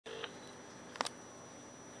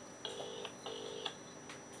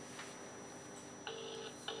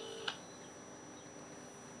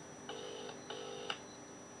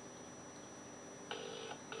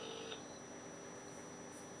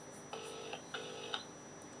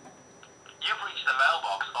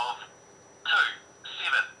mailbox of 276293357.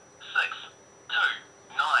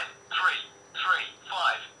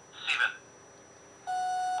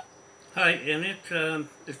 Hi Annette,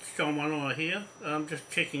 it's John Wanoa here. I'm just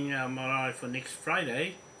checking our MARAE for next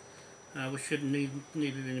Friday. We shouldn't need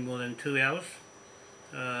any more than 2 hours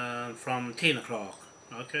from 10 o'clock.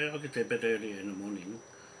 Okay, I'll get there a bit earlier in the morning.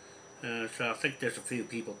 So I think there's a few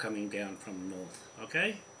people coming down from the north.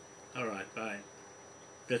 Okay? Alright, bye.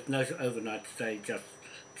 There's no overnight stay,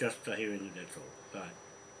 just a hearing, that's all. Bye.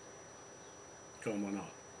 John Wanoa.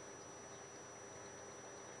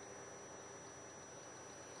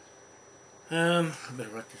 I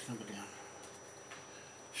better write this number down.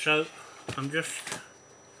 So, I'm just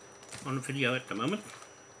on the video at the moment,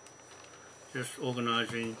 just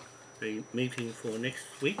organising the meeting for next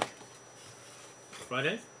week,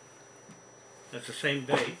 Friday. That's the same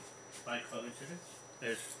day, by coincidence,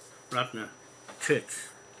 as Ratna Church,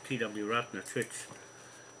 T.W. Ratna Church.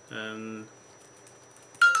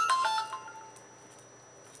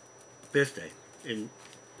 Birthday in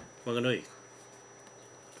Wanganui.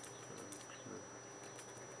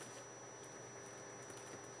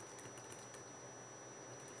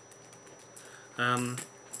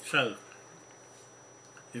 So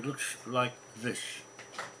it looks like this.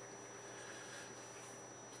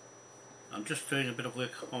 I'm just doing a bit of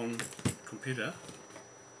work on computer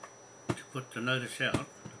to put the notice out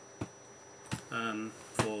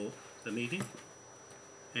for the meeting,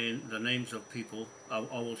 and the names of people, I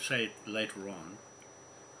will say it later on.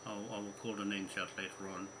 I will call the names out later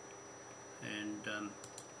on, and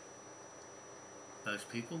those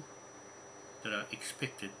people that are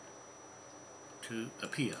expected to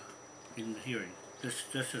appear in the hearing. This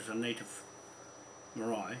is a native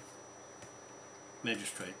Moai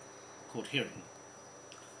magistrate court hearing.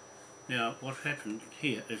 Now what happened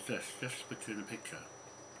here is this, just to put you in a picture,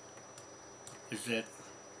 is that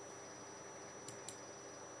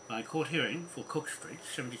my court hearing for Cook Street,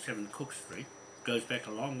 77 Cook Street, goes back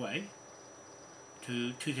a long way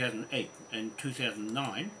to 2008 and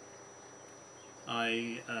 2009.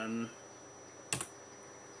 I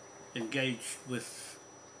engaged with,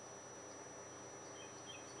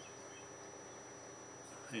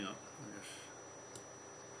 hang on, I'll just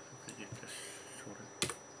have to get this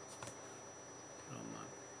sorted on my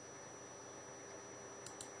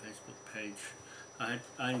Facebook page. I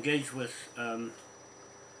engaged with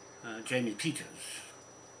Jamie Peters,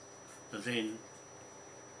 the then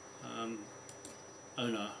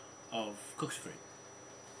owner of Cook Street.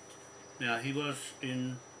 Now he was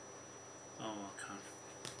in,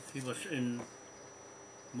 he was in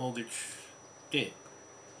mortgage debt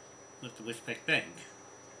with the Westpac Bank,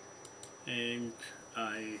 and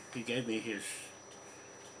he gave me his,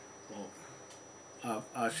 well,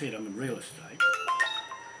 I said I'm in real estate,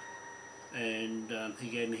 and he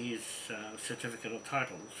gave me his certificate of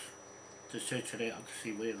titles to search it out to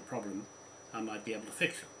see where the problem I might be able to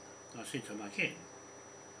fix it. I said to him I can.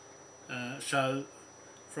 So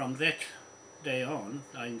from that day on,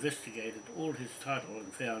 I investigated all his title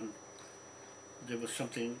and found there was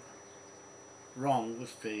something wrong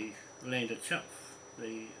with the land itself,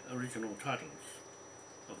 the original titles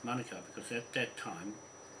of Manukau, because at that time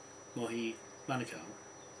Mohi Manukau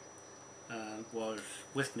was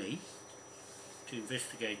with me to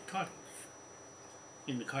investigate titles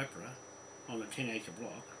in the Kaipara on a 10-acre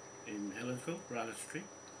block in Helensville, Rata Street,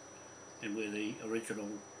 and where the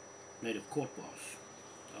original native court was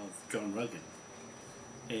of John Rogan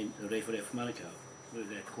and the Referef Manukau, where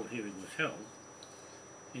that court hearing was held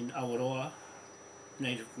in Awaroa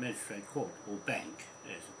Native Magistrate Court, or Bank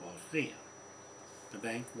as it was there. The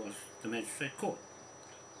Bank was the Magistrate Court,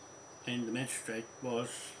 and the Magistrate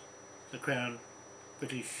was the Crown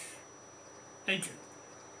British agent.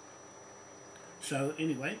 So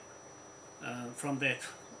anyway, from that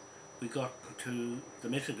we got to the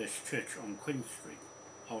Methodist Church on Queen Street,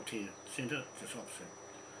 Aotea Centre, just opposite.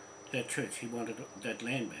 That church, he wanted that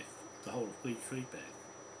land back, the whole of Queen Street back,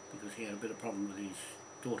 because he had a bit of problem with his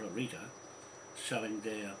daughter Rita selling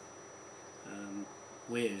their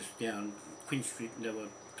wares down Queen Street, and they were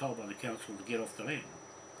told by the council to get off the land.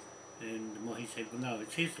 And Mohi said, well no,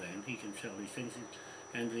 it's his land, he can sell these things.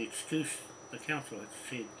 And the excuse, the council had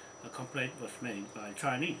said, a complaint was made by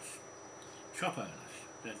Chinese shop owners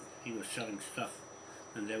that he was selling stuff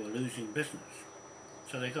and they were losing business.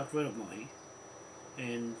 So they got rid of Mohi,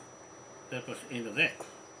 and that was the end of that.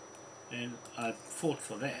 And I fought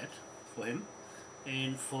for that, for him,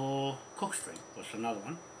 and for Cook Street was another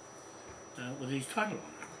one, with his title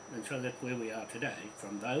on it. And so that's where we are today,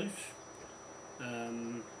 from those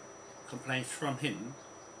complaints from him,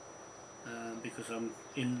 because I'm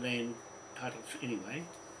inland titles anyway,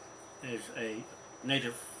 as a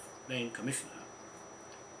native land commissioner,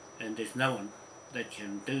 and there's no one that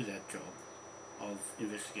can do that job of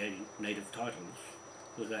investigating native titles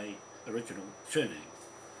with a original surname.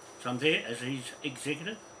 So I'm there as his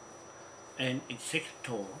executive and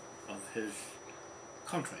executor of his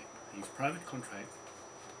contract, his private contract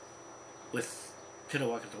with Te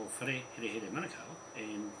Rawakato Whare Here Here Manukau,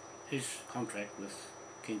 and his contract with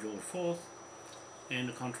King George IV, and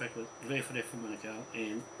the contract with Rewhare for Manukau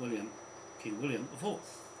and King William IV.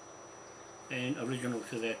 And original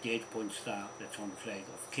to that, the 8-point star that's on the flag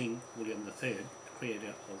of King William III, the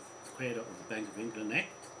creator of the Bank of England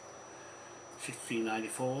Act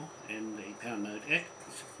 1694, and the Pound Note Act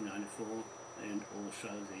 1694, and also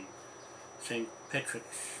the St.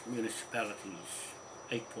 Patrick's Municipalities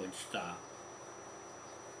 8-point star,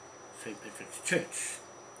 St. Patrick's Church,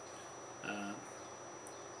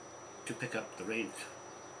 to pick up the rent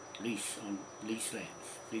lease on lease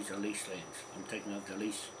lands. These are lease lands. I'm taking over the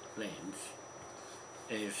lease lands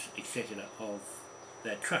as executor of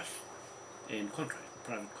that trust and contract,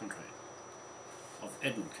 private contract of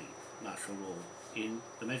admiralty, martial law in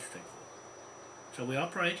the magistrate court. So we're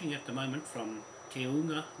operating at the moment from Te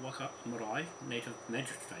UNGA WAKA MARAE Native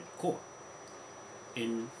Magistrate Court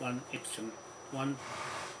in 1 EPSOM, 1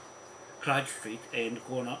 CLYDE Street and the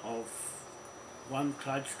corner of 1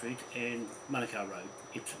 CLYDE Street and MANUKAU Road,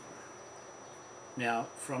 EPSOM. Now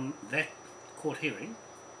from that court hearing,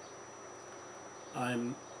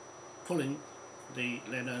 I'm pulling the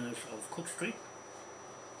landowners of Cook Street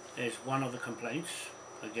as one of the complaints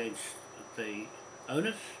against the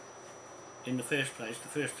owners. In the first place, the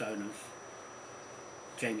first owners,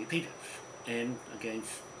 Jamie Peters, and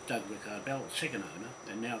against Doug Rickard Bell, the second owner,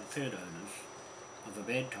 and now the third owners of a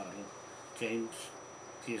bad title, James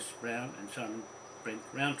Pierce Brown and son BRENT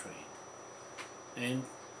ROWNTREE. And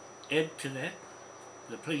add to that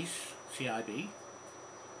the police, CIB,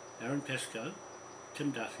 Aaron PASCOE,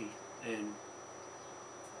 Tim Duthie and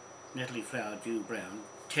NATALIE FLOWERDEW-BROWN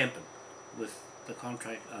tampered with the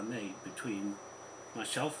contract I made between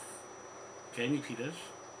myself, Jamie Peters,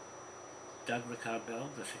 Doug Rickard Bell,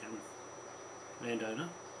 the second landowner,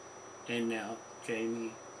 and now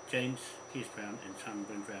James Pierce Brown and son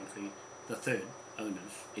BRENT ROWNTREE, the third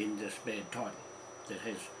owners in this bad title that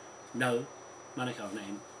has no Manukau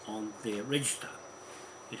name on their register.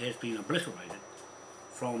 It has been obliterated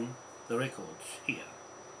from the records here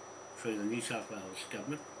through the New South Wales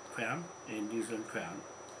Government, Crown and New Zealand Crown,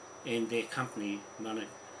 and their company,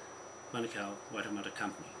 Manukau Waitemata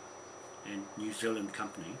Company and New Zealand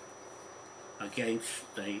Company,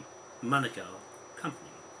 against the Manukau Company.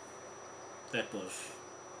 That was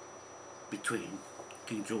between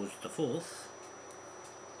King George IV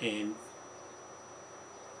and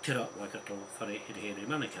Te Waikato Whare Here Here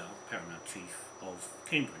Manukau, Paramount Chief of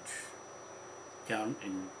Cambridge, down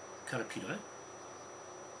in Karapiro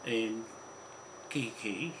and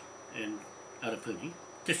Kihiki and Arapuni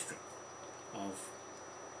district of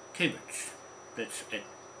Cambridge. That's at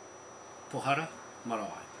Pohara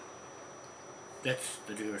Marae. That's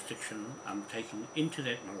the jurisdiction I'm taking into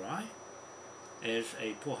that marae as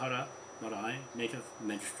a Pohara Marae Native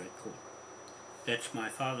Magistrate Court. That's my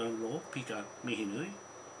father-in-law, Peter Mihinui,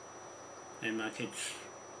 and my kids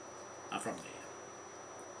are from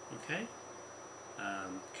there. Okay?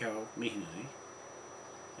 Carol Mihinui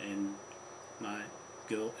and my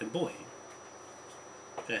girl and boy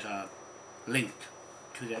that are linked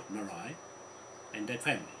to that marae and that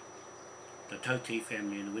family. The Toti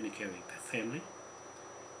family and the Winnikeri family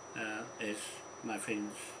as my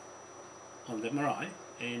friends on the marae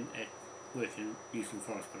and at work in New Zealand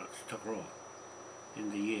Forest Products, Takaroa,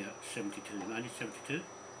 in the year 1972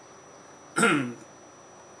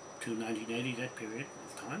 to 1980, that period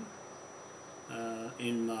of time,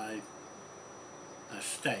 in my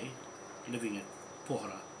stay living at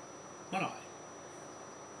Pohara Marae,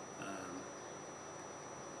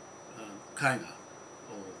 Kainga,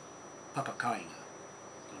 or Papa Kainga.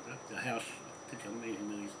 The house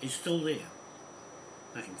is still there.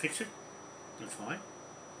 I can fix it, that's fine,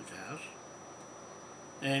 it's a house,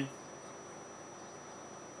 and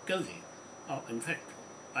go there. Oh, in fact,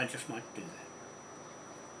 I just might do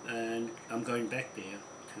that. And I'm going back there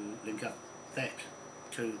to link up that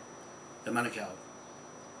to the Manukau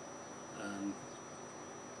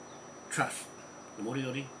Trust, the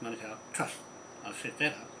Moriori Manukau Trust. I'll set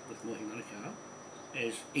that up with Mohi Manukau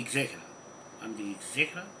as executor. I'm the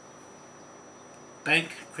executor, bank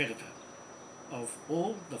creditor of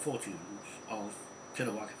all the fortunes of Te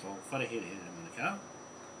Rawakato Whare Here Here Manukau,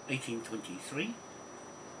 1823,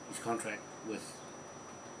 his contract with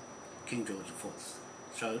King George IV.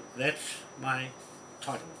 So that's my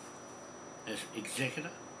title as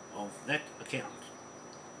executor of that account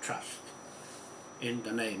trust in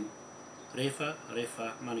the name Refa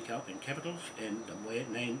MANUKAU in capitals and the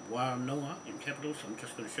name Wānoa in capitals. I'm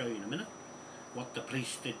just going to show you in a minute what the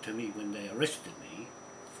police did to me when they arrested me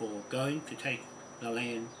for going to take the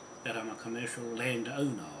land that I'm a commercial land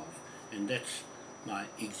owner of, and that's my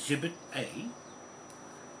Exhibit A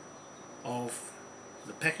of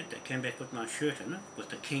the packet that came back with my shirt in it, with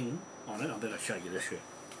the king on it. I better show you this shirt.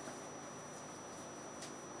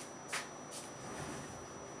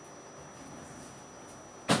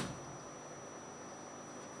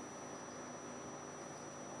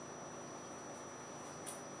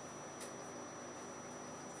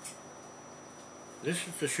 This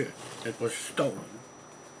is the shirt that was stolen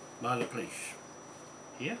by the police.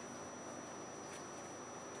 Here.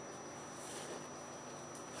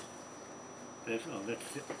 That's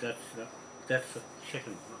the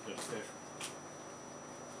second of the first.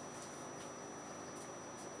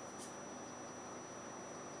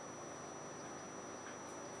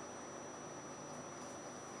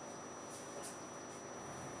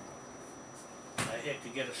 I had to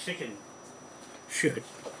get a second shirt.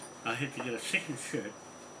 I had to get a second shirt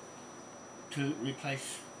to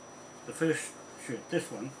replace the first shirt.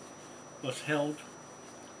 This one was held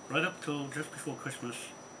right up till just before Christmas.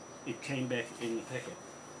 It came back in the packet.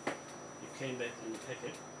 It came back in the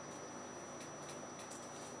packet.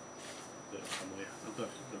 Got it somewhere. I've got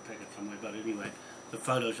the packet somewhere, but anyway, the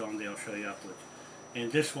photo's on there, I'll show you afterwards.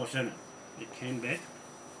 And this was in it. It came back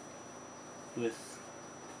with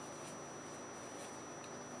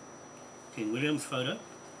King William's photo,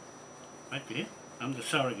 right there. I'm the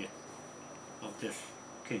surrogate of this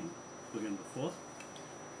King, William IV,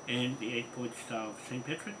 and the 8-point star of St.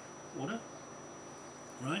 Patrick Order.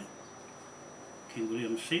 Right, King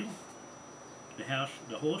William's seal, the house,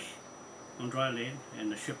 the horse on dry land,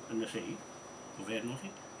 and the ship in the sea of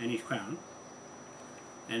Admiralty, and his crown,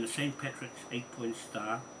 and the St. Patrick's 8-point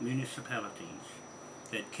star municipalities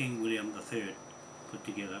that King William III put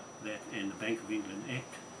together, that and the Bank of England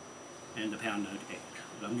Act and the Pound Note Act.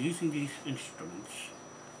 But I'm using these instruments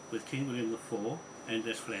with King William IV and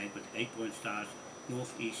this flag with 8-point stars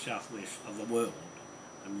north, east, south, west of the world.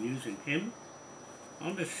 I'm using him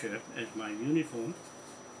on this shirt as my uniform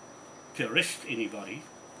to arrest anybody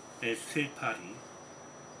as third party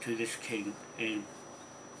to this king and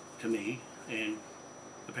to me and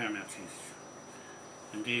the paramount chiefs.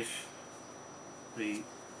 And there's the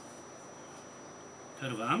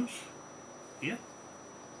coat of arms here,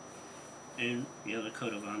 and the other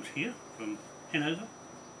coat of arms here from Hanover,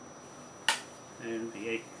 and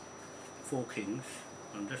the 4 kings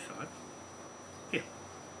on this side here.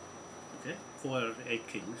 Okay, 4 out of the 8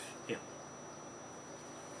 kings here.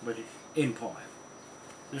 British Empire.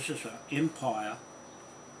 This is an Empire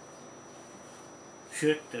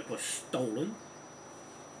shirt that was stolen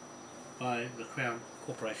by the Crown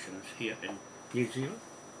corporations here in New Zealand.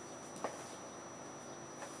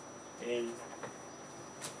 And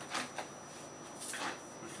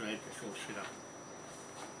let's get this all set up.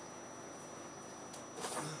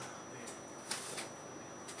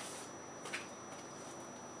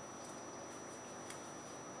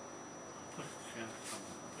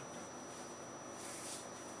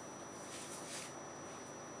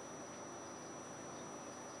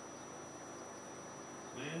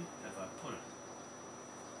 Where have I put it?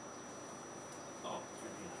 Oh,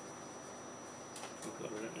 right here. I've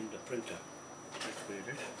got it in the printer. That's where it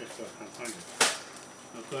is. That's why I can't find it.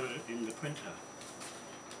 I've got it in the printer.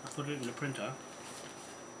 I put it in the printer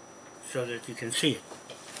so that you can see it.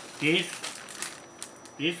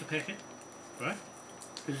 Here's the packet, right?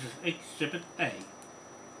 This is Exhibit A.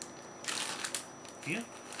 Here,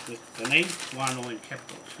 with the name Wānoa in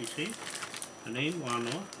capitals. You see? The name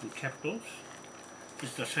Wānoa in capitals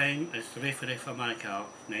is the same as the Refa MANUKAU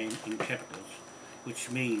name in capitals, which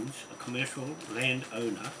means a commercial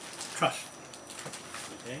landowner trust.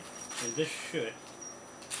 Okay? And this shirt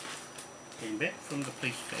came back from the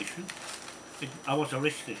police station. I was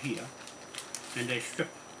arrested here, and they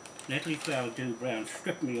stripped, NATALIE FLOWERDEW-BROWN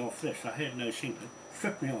stripped me off this. I had no singlet,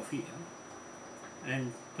 stripped me off here,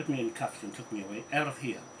 and put me in cuffs and took me away out of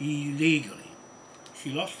here, illegally. She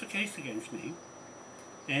lost the case against me,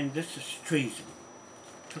 and this is treason.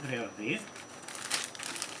 Took it out of there,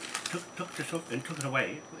 took this off and took it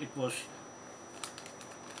away. It was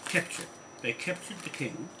captured. They captured the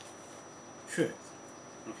king shirt.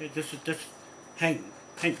 Okay, this hanging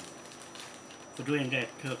for doing that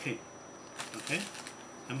to a king. Okay,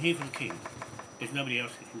 I'm here for the king. There's nobody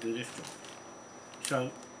else that can do this job.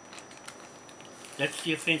 So That's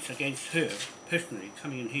the offence against her, personally,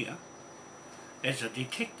 coming in here as a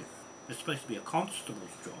detective. It's supposed to be a constable's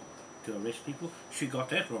job to arrest people. She got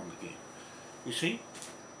that wrong again. You see,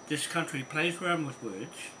 this country plays around with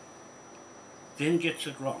words, then gets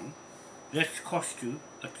it wrong. That's cost you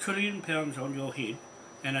 £1 trillion on your head,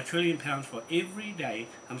 and £1 trillion for every day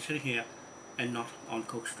I'm sitting here and not on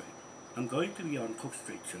Cook Street. I'm going to be on Cook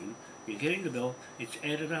Street soon. You're getting the bill. It's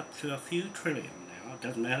added up to a few trillion now. It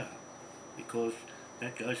doesn't matter, because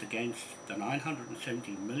that goes against the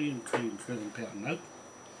 970 million trillion pound note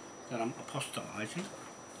that I'm apostolizing.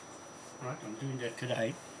 Right, I'm doing that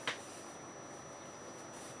today.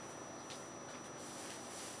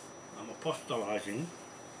 I'm apostolizing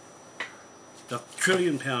the £1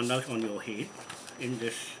 trillion note on your head in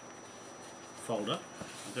this folder.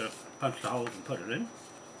 I've got to punch the holes and put it in.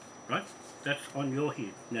 Right, that's on your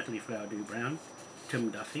head, Natalie FLOWERDEW-BROWN, Tim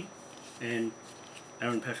Duthie, and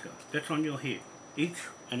Aaron PASCOE. That's on your head. Each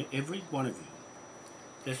and every one of you.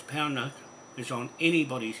 This pound note is on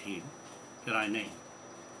anybody's head that I name.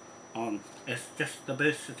 It's just the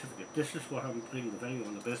birth certificate. This is what I'm putting the value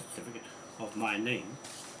on, the birth certificate of my name.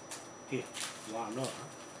 Here, Wanoa.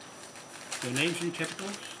 Your name's in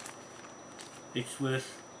capitals. It's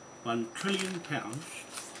worth £1 trillion.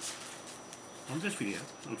 On this video,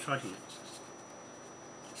 I'm citing it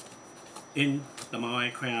in the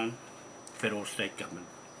Moai Crown Federal State Government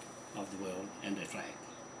of the world and their flag.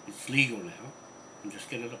 It's legal now. I'm just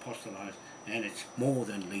getting it apostolized, and it's more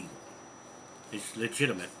than legal. It's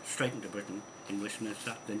legitimate, straight into Britain, in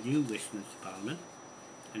Westminster, the new Westminster Parliament,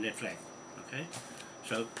 and their flag. Okay?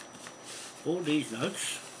 So, all these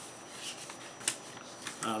notes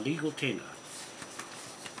are legal tender.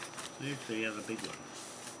 There's the other big one.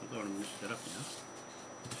 I've got to mix that up now.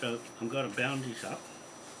 So, I'm going to bound these up.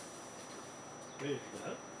 There's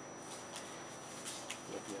that.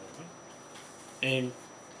 Got the other one. And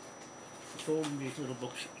it's all in these little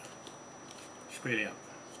books spread out.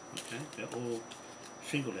 Okay, they're all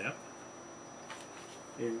singled out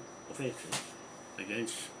in offences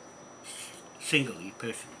against singly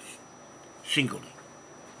persons. Singly.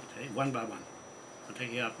 Okay, one by one. I'll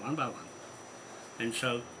take you out one by one. And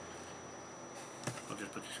so, I'll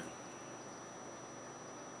just put this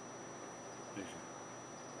in.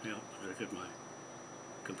 Yeah, I'll get my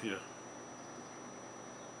computer.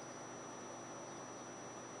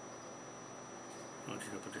 I want you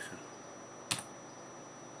to put this in.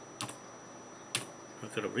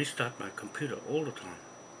 I've got to restart my computer all the time.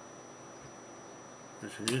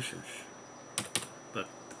 It's a nuisance. But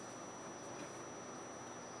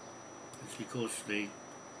it's because the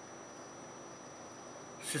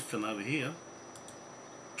system over here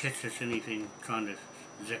catches anything trying to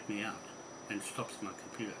zap me out and stops my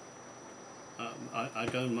computer. I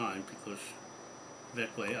don't mind, because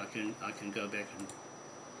that way I can go back and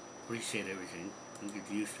reset everything and get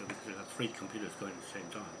used to it, because I've got 3 computers going at the same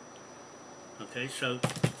time. Okay, so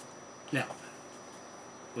now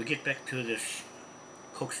we get back to this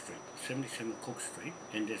Cook Street, 77 Cook Street,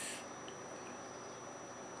 and this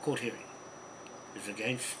court hearing is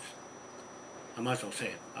against, I might as well say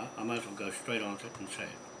it, I might as well go straight on to it and say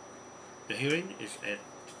it. The hearing is at,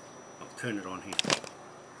 I'll turn it on here,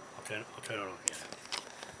 I'll turn it on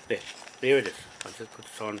here. There it is. I just put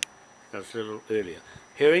this on, that was a little earlier.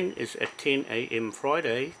 Hearing is at 10 AM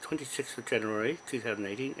Friday, 26th of January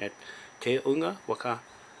 2018 at Te UNGA, WAKA,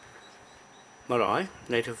 MARAE,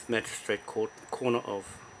 Native Magistrate Court, corner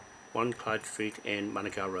of 1 CLYDE Street and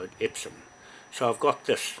MANUKAU Road, EPSOM. So I've got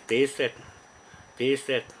this. There's that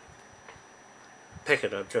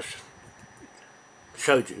packet I just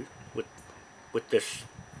showed you with this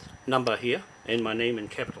number here and my name in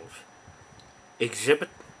capitals. Exhibit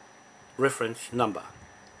reference number,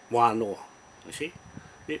 wanoa. You see?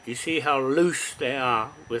 You see how loose they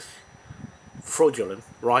are with fraudulent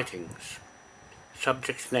writings.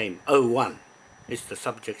 Subject's name 01 is the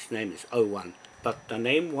subject's name is 01, but the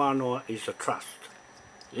name wanoa is a trust.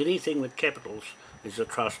 Anything with capitals is a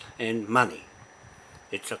trust, and money.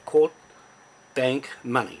 It's a court bank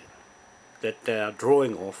money that they are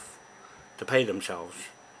drawing off to pay themselves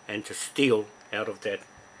and to steal out of that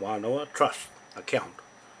wanoa trust account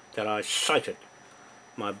that I cited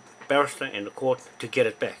my barrister and the court to get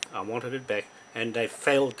it back. I wanted it back, and they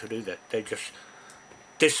failed to do that. They just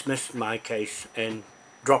dismissed my case and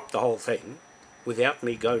dropped the whole thing without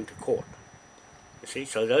me going to court. You see,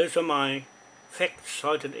 so those are my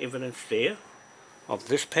fact-cited evidence there of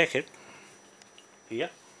this packet here,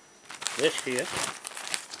 this here.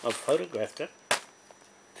 I've photographed it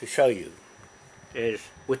to show you as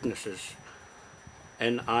witnesses,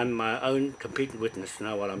 and I'm my own competent witness to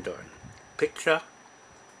know what I'm doing. Picture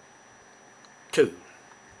 2.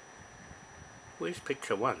 Where's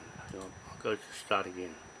picture 1? I'll go to start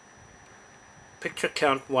again. Picture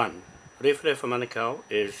count 1. Rewhere for MANUKAU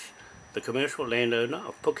is the commercial landowner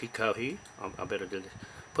of Pukekohe, I better do this,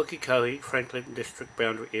 Pukekohe Franklin District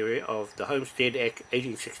boundary area of the Homestead Act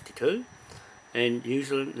 1862 and New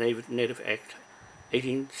Zealand Native Act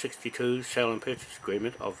 1862 Sale and Purchase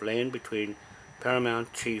Agreement of land between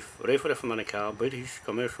Paramount Chief Rewhere for MANUKAU, British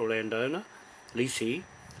commercial landowner, leasee,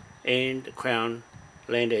 and Crown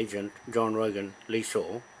Land Agent John Rogan,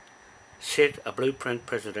 leaseor, set a blueprint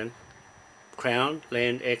precedent, Crown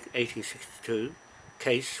Land Act 1862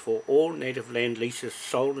 case for all native land leases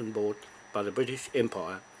sold and bought by the British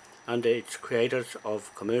Empire under its creators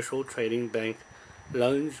of commercial trading bank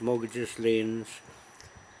loans, mortgages, liens,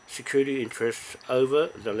 security interests over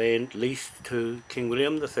the land leased to King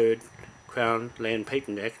William III, Crown Land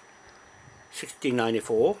Patent Act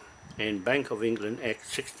 1694 and Bank of England Act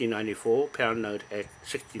 1694, Pound Note Act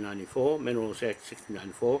 1694, Minerals Act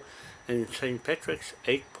 1694 and St. Patrick's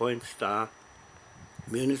 8-point star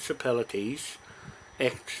Municipalities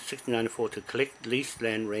Act 1694 to collect leased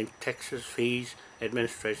land rent, taxes, fees,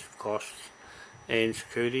 administrative costs and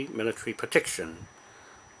security, military protection.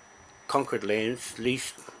 Conquered lands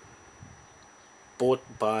leased, bought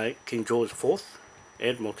by King George IV,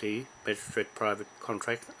 Admiralty, Magistrate private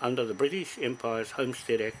contract under the British Empire's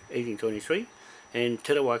Homestead Act 1823 and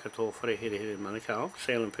Te Waikato Wharehere MANUKAU,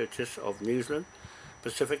 sale and purchase of New Zealand,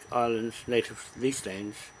 Pacific Islands native leased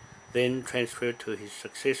lands, then transferred to his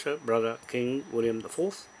successor, brother King William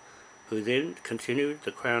IV, who then continued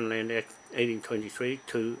the Crown Land Act 1823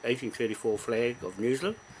 to 1834 flag of New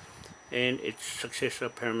Zealand, and its successor,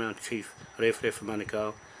 Paramount Chief Rewhere for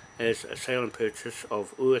MANUKAU, as a sale and purchase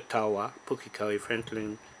of Uatawa, Pukekohe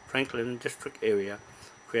Franklin District Area,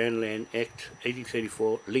 Crown Land Act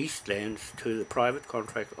 1834 leased lands to the private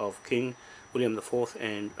contract of King William IV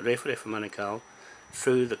and Rewhere for MANUKAU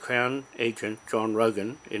through the Crown Agent John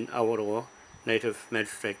Rogan in Awaroa Native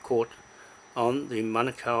Magistrate Court on the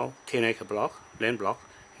MANUKAU 10-acre land block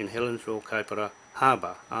in Helensville, Kaipara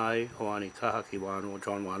Harbour. I, Hoani Kahaki Wānoa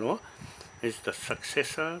John Wānoa, is the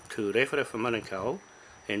successor to Rewhere for MANUKAU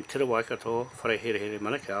and Te Waikato Wharehere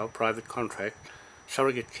MANUKAU private contract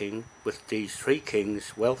surrogate king with these three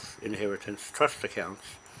kings' wealth inheritance trust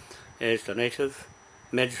accounts as the native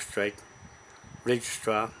magistrate,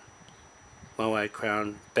 registrar, Moai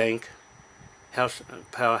Crown Bank,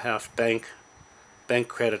 Powerhouse Bank, bank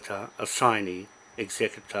creditor, assignee,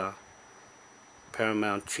 executor,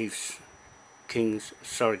 Paramount Chiefs, King's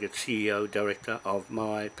surrogate CEO, director of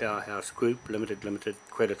Moai Powerhouse Group Limited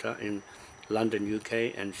creditor in London,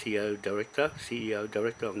 UK, and CEO director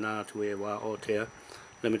of Ngātue Wā Aotea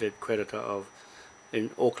Limited creditor of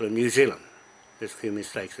in Auckland, New Zealand. There's a few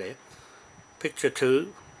mistakes there. Picture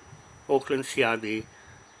 2, Auckland CIB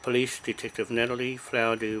Police Detective NATALIE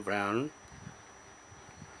FLOWERDEW-BROWN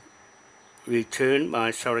returned my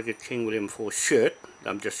surrogate King William IV shirt,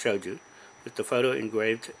 I've just showed you, with the photo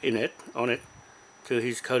engraved on it, to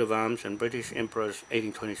his coat of arms and British Emperor's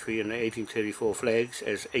 1823 and 1834 flags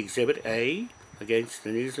as Exhibit A against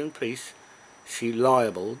the New Zealand Police. She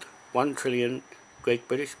libelled 1 trillion Great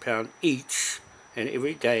British pound each and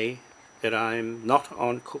every day that I am not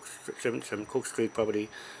on 77 Cook Street property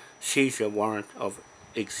seizure warrant of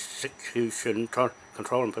execution,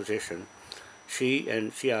 control and possession. She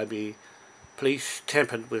and CIB police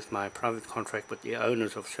tampered with my private contract with the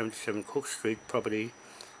owners of 77 Cook Street property,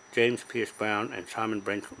 James Pierce Brown and Simon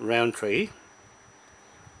Brent ROWNTREE,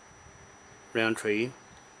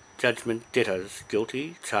 judgment debtors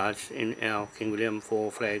guilty, charged in our King William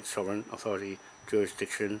IV flag sovereign authority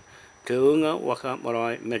jurisdiction to UNGA WAKA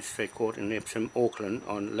MARAE Magistrate Court in EPSOM, Auckland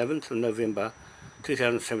on 11th of November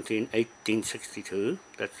 2017, 1862.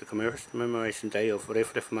 That's the commemoration day of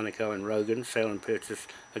Rewhere for MANUKAU and Rogan sale and purchase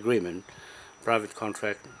agreement, private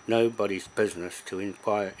contract, nobody's business to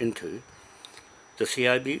inquire into. The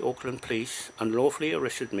CIB Auckland Police unlawfully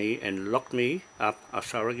arrested me and locked me up. A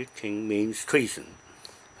surrogate king means treason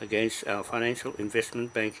against our financial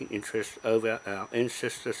investment banking interests over our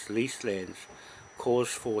ancestors' leased lands, cause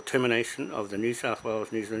for termination of the New South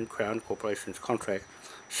Wales New Zealand Crown Corporation's contract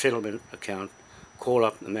settlement account, call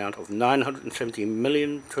up amount of 970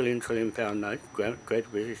 million trillion pound note,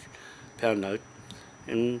 Great British pound note,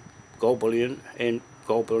 in gold bullion and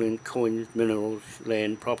gold bullion coins, minerals,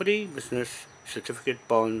 land, property, business, certificate,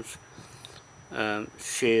 bonds,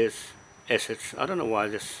 shares, assets. I don't know why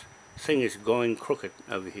this thing is going crooked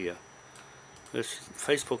over here. This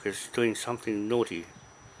Facebook is doing something naughty.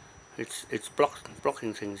 It's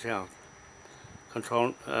blocking things out.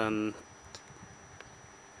 Control. I'm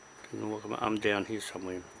down here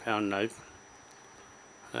somewhere. Pound note.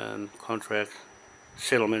 contract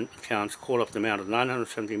settlement accounts call up the amount of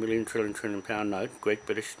 970 million trillion pound note, Great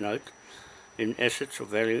British note, in assets of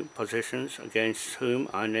value possessions against whom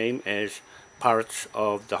I name as pirates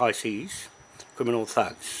of the high seas, criminal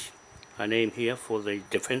thugs. I name here for the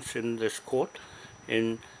defence in this court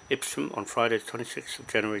in EPSOM on Friday 26th of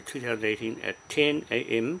January 2018 at 10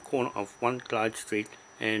 AM, corner of 1 CLYDE Street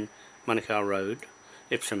and MANUKAU Road,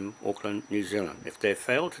 EPSOM, Auckland, New Zealand. If they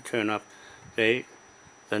fail to turn up, the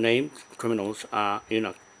named criminals are in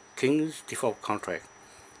a King's default contract.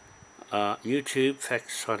 YouTube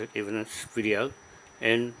fact-cited evidence video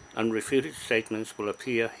and unrefuted statements will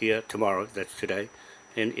appear here tomorrow, that's today,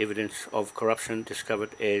 and evidence of corruption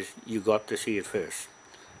discovered as you got to see it first,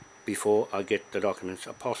 before I get the documents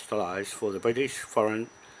apostolized for the British Foreign...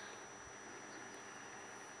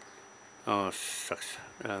 oh, sucks,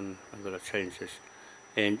 I've got to change this,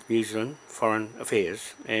 and New Zealand Foreign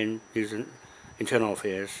Affairs and New Zealand Internal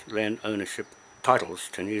Affairs land ownership titles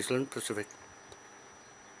to New Zealand Pacific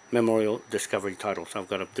Memorial Discovery titles. I've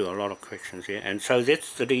got to do a lot of corrections here. And so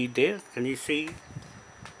that's the deed there. Can you see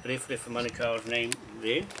Rewhare for Manukau's name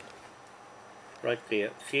there? Right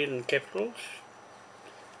there. See it in capitals?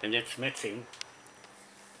 And that's matching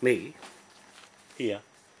me here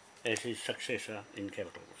as his successor in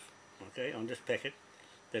capitals. Okay, on this packet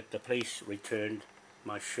that the police returned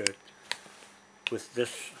my shirt with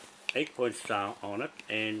this 8-point star on it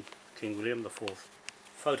and King William IV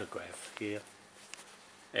photograph here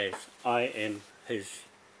as I am his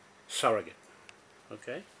surrogate.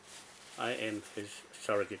 Okay, I am his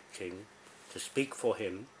surrogate king to speak for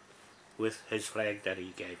him with his flag that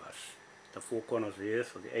he gave us. The 4 corners of the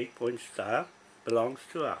earth with the 8-point star belongs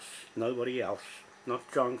to us, nobody else. Not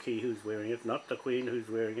John Key who's wearing it, not the Queen who's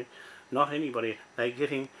wearing it, not anybody. They're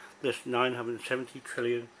getting this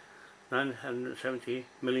 970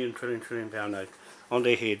 million trillion pound note on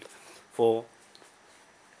their head for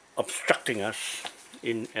obstructing us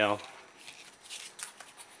in our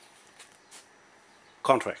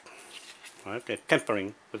contract. Right? They're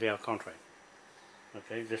tampering with our contract.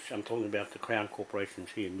 Okay, this I'm talking about the Crown corporations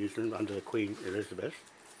here in New Zealand under the Queen Elizabeth,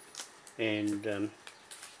 and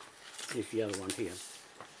here's the other one here.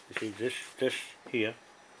 You see, this here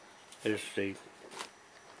is the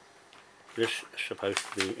this is supposed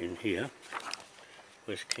to be in here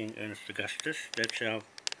with King Ernest Augustus. That's our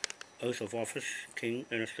oath of office, King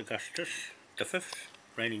Ernest Augustus the 5th,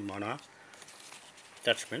 reigning monarch,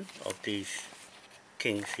 Dutchman of these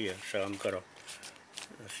kings here. So I'm going to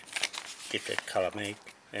get that colour made,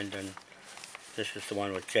 and then this is the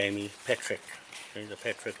one with Jamie Patrick, the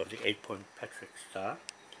Patrick of the 8-point Patrick star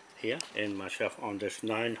here, and myself on this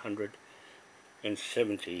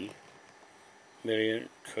 970 million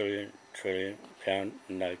trillion pound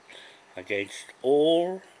note against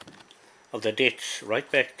all of the debts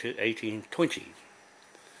right back to 1820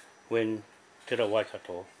 when Te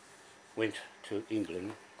Waikato went to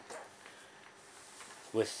England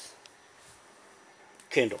with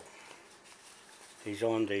Kendall. He's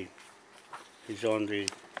on the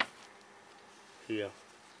here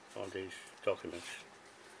on these documents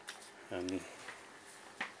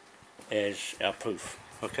as our proof.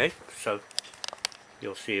 Okay, so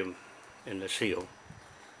you'll see him in the seal,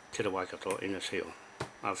 Te Waikato in the seal.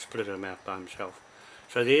 I've split him out by himself.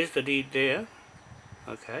 So there's the deed there.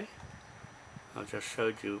 Okay, I've just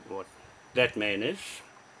showed you what that man is,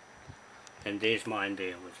 and there's mine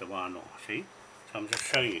there with the wānoa, see? So I'm just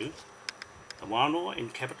showing you the wānoa in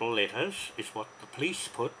capital letters is what the police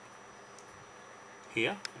put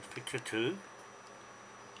here, it's picture 2,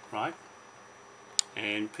 right?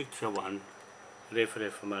 And picture 1,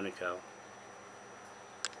 Rewhare for Manukau,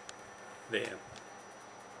 there,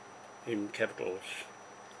 in capitals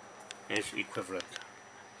as equivalent.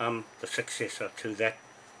 The successor to that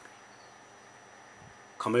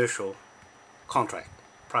commercial contract,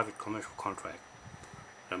 private commercial contract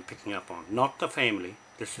I'm picking up on. Not the family,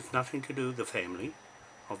 this has nothing to do with the family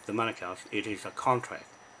of the Manukaus, it is a contract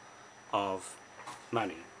of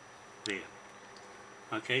money there.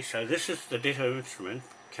 Okay, so this is the debtor instrument,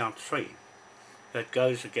 count 3, that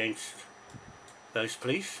goes against those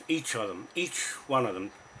police, each one of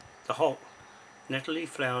them, the whole, NATALIE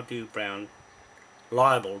FLOWERDEW-BROWN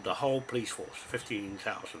libelled the whole police force,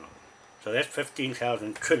 15,000 of them. So that's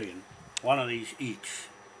 15,000 trillion, one of these each.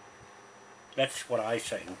 That's what I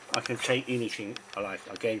say. I can say anything I like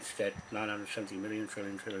against that 970 million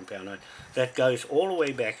trillion pound note. That goes all the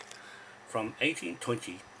way back from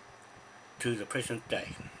 1820 to the present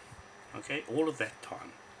day. Okay, all of that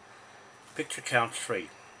time. Picture count 3.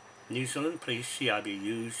 New Zealand Police CIB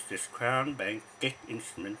used this Crown Bank debt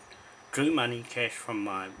instrument drew money cash from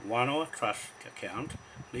my Wanoa Trust account,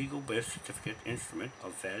 legal birth certificate instrument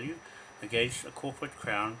of value, against a corporate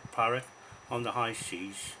crown pirate on the high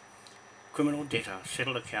seas, criminal debtor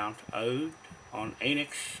settled account owed on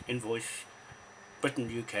annex invoice Britain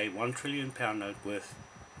UK £1 trillion note worth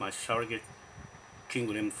my surrogate King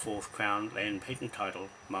William IV Crown Land Patent Title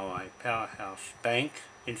Moai Powerhouse Bank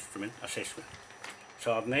Instrument Assessment.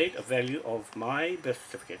 So I've made a value of my birth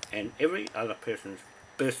certificate and every other person's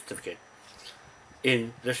birth certificate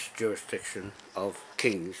in this jurisdiction of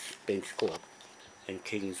King's Bench Court and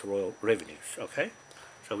King's Royal Revenues. Okay,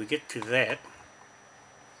 so we get to that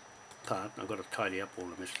part. I've got to tidy up all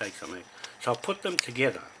the mistakes I made. So I'll put them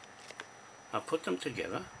together. I'll put them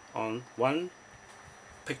together on one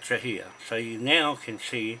picture here. So you now can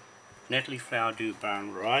see Natalie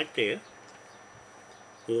FLOWERDEW-BROWN right there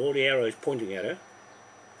with all the arrows pointing at her.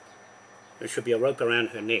 There should be a rope around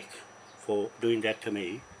her neck for doing that to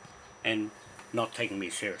me and not taking me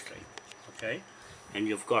seriously. Okay, and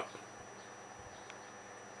you've got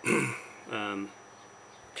Tim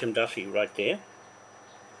Duthie right there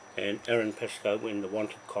and Aaron PASCOE in the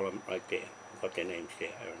wanted column right there. I've got their names there,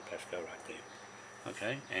 Aaron PASCOE right there.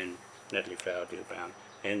 Okay, and Natalie FLOWERDEW-BROWN.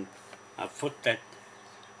 And I've put that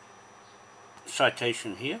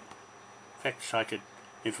citation here, fact cited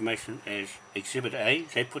information, as Exhibit A.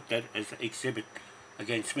 They put that as an exhibit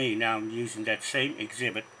against me. Now I'm using that same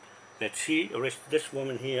exhibit that she arrested, this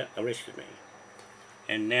woman here arrested me.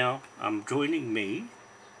 And now I'm joining me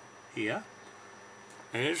here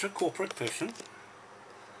as a corporate person.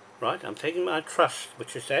 Right, I'm taking my trust,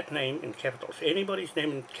 which is that name in capitals. Anybody's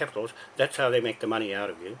name in capitals, that's how they make the money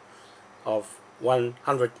out of you, of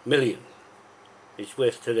 100 million. It's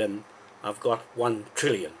worth to them, I've got 1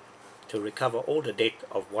 trillion to recover all the debt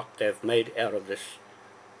of what they've made out of this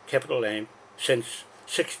capital name since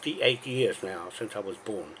 68 years now, since I was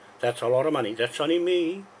born. That's a lot of money. That's only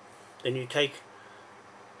me. Then you take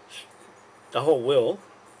the whole world,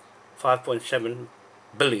 5.7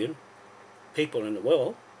 billion people in the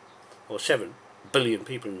world, or 7 billion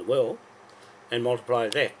people in the world, and multiply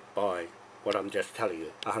that by what I'm just telling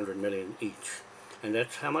you, 100 million each. And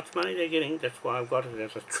that's how much money they're getting. That's why I've got it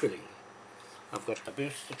as a trillion. I've got the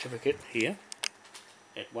birth certificate here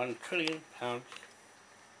at £1 trillion.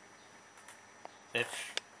 That's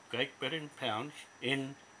Great Britain pounds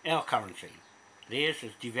in our currency. Theirs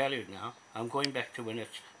is devalued now. I'm going back to when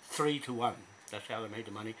it's 3 to 1. That's how they made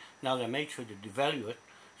the money. Now they made sure to devalue it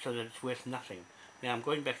so that it's worth nothing. Now I'm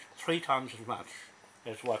going back 3 times as much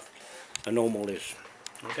as what a normal is.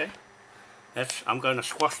 Okay? I'm going to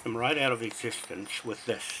squash them right out of existence with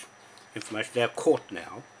this information. They're caught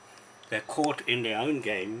now. They're caught in their own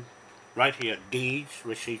game. Right here, deeds,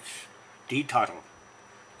 receipts, deed title.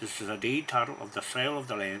 This is a deed title of the sale of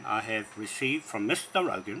the land I have received from Mr.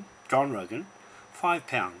 Rogan, John Rogan,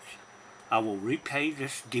 £5. I will repay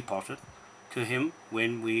this deposit to him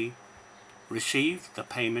when we receive the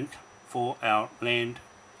payment for our land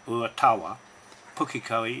Uatawa.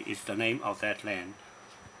 Pukekohe is the name of that land.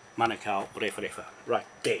 MANUKAU, referefa. Right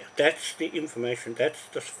there. That's the information. That's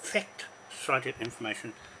the fact-cited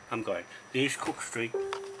information I'm going. There's Cook Street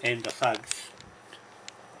and the thugs.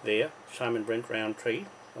 There, Simon Brent ROWNTREE.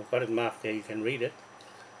 I've got it marked there, you can read it.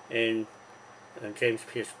 And James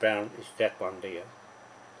Pierce Brown is that one there.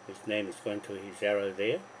 His name is going to his arrow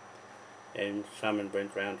there. And Simon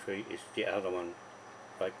Brent ROWNTREE is the other one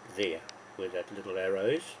right there, where that little arrow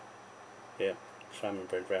is. Yeah, Simon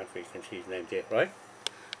Brent ROWNTREE, you can see his name there, right?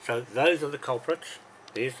 So those are the culprits.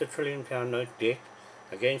 There's the £1 trillion note debt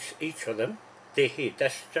against each of them. They're here.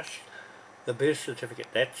 That's just the birth certificate.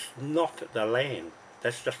 That's not the land.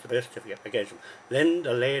 That's just the birth certificate against them. Then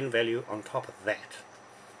the land value on top of that.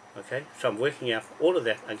 Okay, so I'm working out all of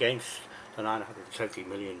that against the 970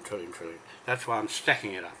 million trillion. That's why I'm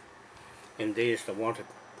stacking it up. And there's the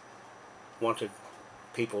wanted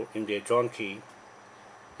people in there, John Key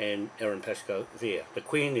and Aaron PASCOE there. The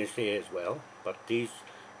Queen is there as well, but these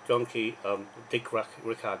John Key, Dick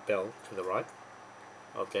Rickard Bell to the right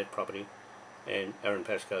of that property, and Aaron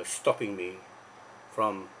PASCOE stopping me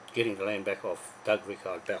from getting the land back off Doug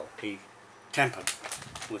Rickard Bell. He tampered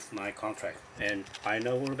with my contract, and I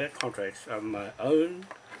know all about contracts. I'm my own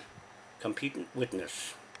competent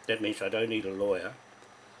witness. That means I don't need a lawyer.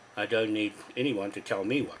 I don't need anyone to tell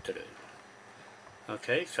me what to do.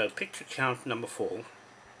 Okay, so picture count number 4.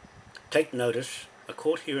 Take notice, a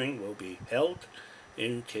court hearing will be held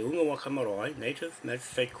in Te Unga Waka Marae Native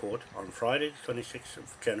Magistrate Court on Friday the 26th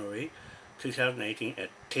of January 2018 at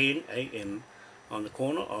 10 AM on the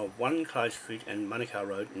corner of 1 CLYDE Street and MANUKAU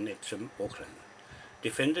Road in EPSOM, Auckland.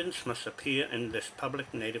 Defendants must appear in this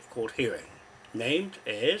public native court hearing, named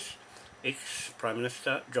as ex-Prime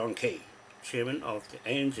Minister John Key, Chairman of the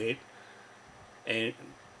ANZ and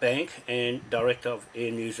Bank and Director of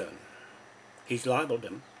Air New Zealand. He's libelled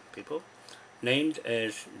them, people. Named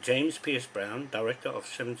as James Pierce Brown, Director of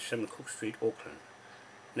 77 Cook Street, Auckland.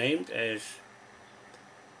 Named as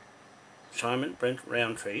Simon Brent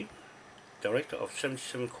Rowntree, Director of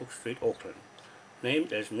 77 Cook Street, Auckland.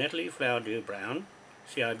 Named as Natalie FLOWERDEW-BROWN,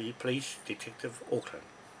 CIB Police Detective, Auckland.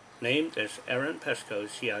 Named as Aaron PASCOE,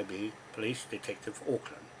 CIB Police Detective,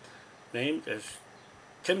 Auckland. Named as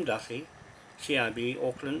Tim Duthie, CIB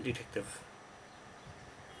Auckland Detective,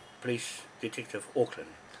 Police Detective, Auckland.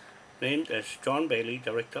 Named as John Bayley,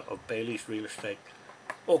 Director of Bayleys Real Estate,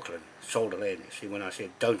 Auckland. Sold the land, you see, when I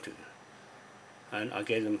said don't do. And I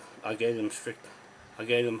gave them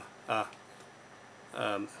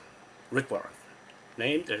writ warrant.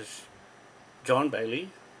 Named as John Bayley,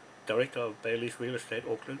 Director of Bayleys Real Estate,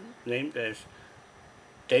 Auckland. Named as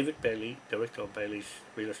David Bayley, Director of Bayleys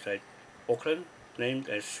Real Estate, Auckland. Named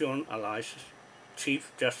as Sean Elias,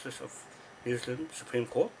 Chief Justice of New Zealand Supreme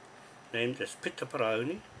Court. Named as Peter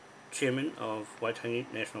Parauni, Chairman of Waitangi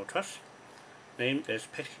National Trust. Named as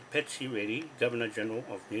Patsy Reddy, Governor General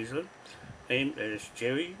of New Zealand. Named as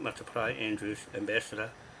Jerry Mataparai Andrews,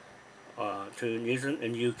 Ambassador to New Zealand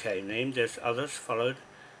and UK. Named as others followed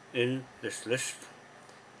in this list.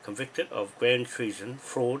 Convicted of grand treason,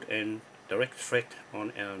 fraud and direct threat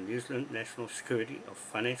on our New Zealand national security of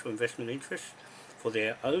financial investment interests for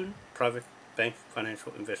their own private bank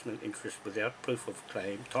financial investment interests without proof of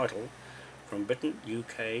claim title from Britain,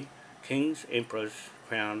 UK, King's, Emperor's,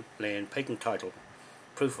 Crown, Land, Patent Title,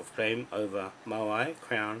 proof of claim over Moai,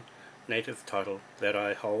 Crown, Native Title that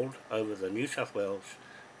I hold over the New South Wales,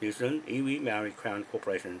 New Zealand, Iwi, Maori Crown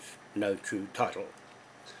Corporations, no true title.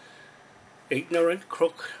 Ignorant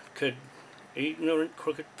crooked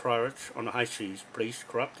pirates on the high seas, police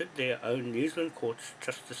corrupted their own New Zealand courts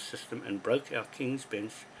justice system and broke our King's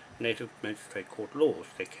Bench Native Magistrate Court laws.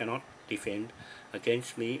 They cannot defend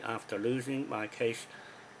against me after losing my case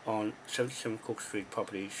on 77 Cook Street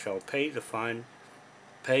property, shall pay the fine,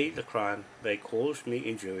 pay the crime they caused me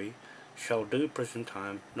injury, shall do prison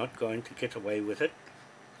time, not going to get away with it,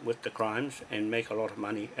 with the crimes, and make a lot of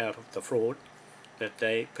money out of the fraud that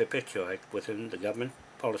they perpetuate within the government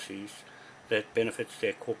policies that benefits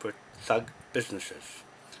their corporate thug businesses.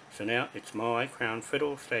 So now it's Moai Crown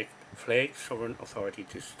Federal State Flag Sovereign Authority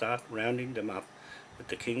to start rounding them up with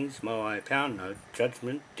the King's Moai Pound Note,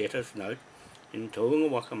 Judgment Debtor's Note in Te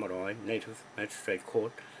WAKA MARAE Native Magistrate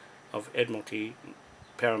Court of Admiralty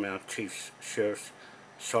Paramount Chiefs Sheriff's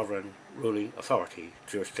Sovereign Ruling Authority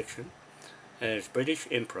jurisdiction as British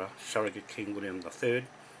Emperor Surrogate King William III,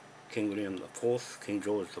 King William IV, King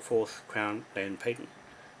George IV, Crown Land Patent,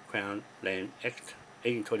 Crown Land Act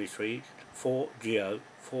 1823, 4GO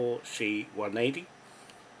 4C 180,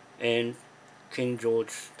 and King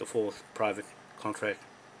George IV private contract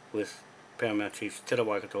with Paramount Chiefs Te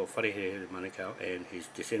Waikato Wharehere Manukau and his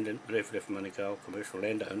descendant Referef Manukau, commercial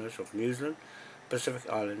landowners of New Zealand, Pacific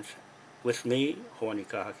Islands, with me, Hoani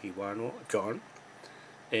Kahaki Wanoa, John,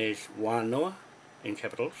 as Wanoa in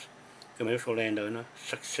capitals, commercial landowner,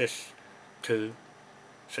 succeed to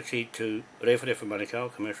Referef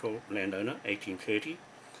Manukau, commercial landowner, 1830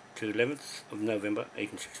 to 11th of November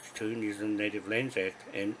 1862, New Zealand Native Lands Act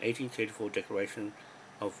and 1834 Declaration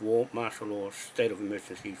of War, Martial Law, State of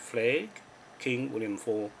Emergency flag. King William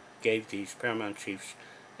IV gave these paramount chiefs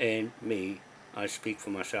and me, I speak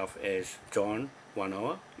for myself as John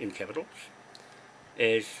Wanoa in capitals,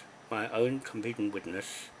 as my own competent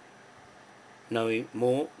witness, knowing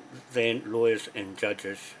more than lawyers and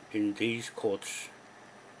judges in these courts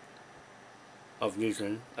of New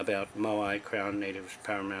Zealand about Moai Crown Natives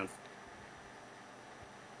Paramount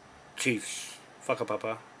Chiefs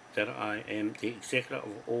whakapapa, that I am the executor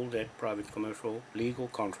of all that private commercial legal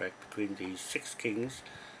contract between these 6 kings,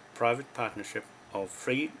 private partnership of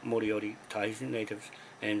 3 Moriori Tahitian natives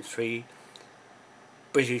and 3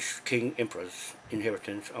 British King Emperors.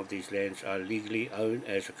 Inheritance of these lands are legally owned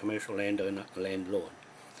as a commercial landowner, landlord.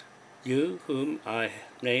 You, whom I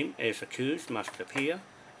name as accused, must appear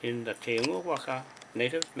in the Te Waka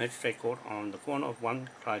Native Magistrate Court on the corner of 1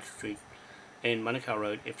 CLYDE Street and MANUKAU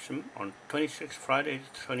Road, EPSOM, on Friday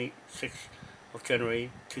the 26th of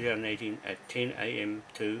January 2018 at 10 a.m.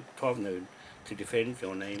 to 12 noon to defend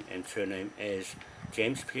your name and surname as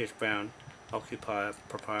James Pierce Brown, occupier,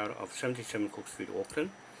 proprietor of 77 Cook Street,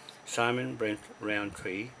 Auckland, Simon Brent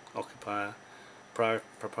Rowntree, occupier,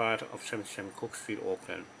 proprietor of 77 Cook Street,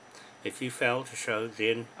 Auckland. If you fail to show,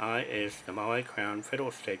 then I, as the Moai Crown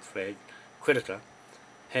Federal State Flag creditor,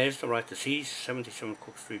 has the right to seize 77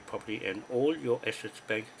 Cook Street property and all your assets,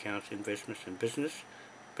 bank accounts, investments and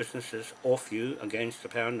businesses off you against the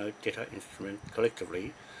pound note debtor instrument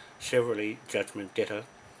collectively, severally judgment debtor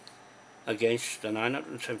against the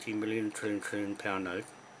 970 million trillion pound note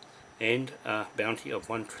and a bounty of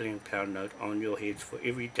 £1 trillion note on your heads for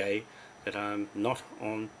every day that I am not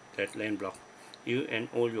on that land block. You and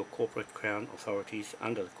all your corporate Crown authorities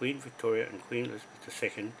under the Queen Victoria and Queen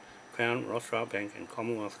Elizabeth II, Crown, Rothschild Bank and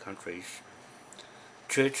Commonwealth countries,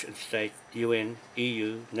 Church and State, UN,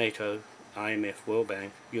 EU, NATO, IMF, World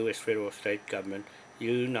Bank, US Federal State Government,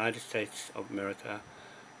 United States of America,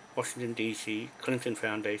 Washington DC, Clinton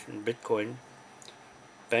Foundation, Bitcoin,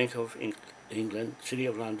 Bank of England, City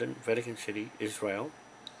of London, Vatican City, Israel,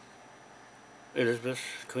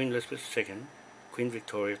 Queen Elizabeth II, Queen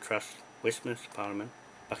Victoria Trust, Westminster Parliament,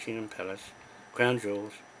 Buckingham Palace, Crown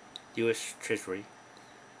Jewels, US Treasury,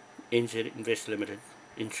 NZ Invest Limited,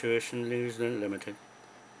 Insurance New Zealand Limited,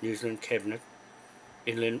 New Zealand Cabinet,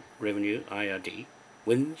 Inland Revenue IRD,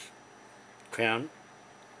 Winds, Crown,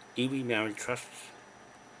 Iwi Maori Trusts,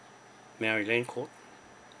 Maori Land Court,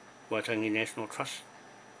 Waitangi National Trust,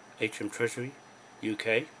 HM Treasury,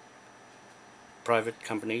 UK, private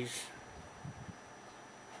companies,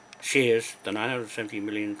 shares the 970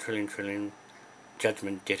 million trillion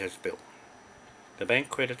judgment debtors bill. The bank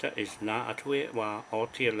creditor is Ngā Atue Wā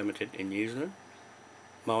Aotea Limited in New Zealand,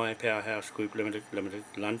 Moai Powerhouse Group Limited,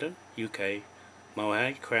 London, UK,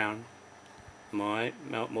 Moai Crown, Moai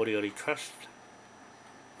Moriori Trust,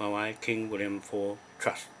 Moai King William IV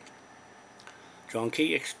Trust. John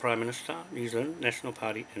Key, ex-Prime Minister, New Zealand National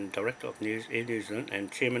Party and Director of Air New Zealand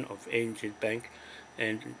and Chairman of ANZ Bank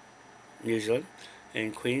and New Zealand,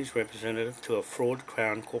 and Queen's representative to a fraud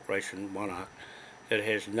Crown Corporation monarch that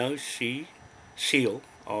has no seal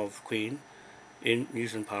of Queen in New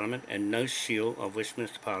Zealand Parliament and no seal of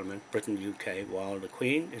Westminster Parliament, Britain, UK, while the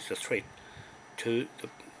Queen is a threat to the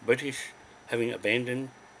British, having abandoned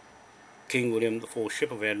King William IV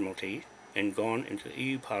Ship of Admiralty and gone into the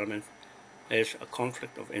EU Parliament as a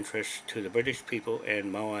conflict of interest to the British people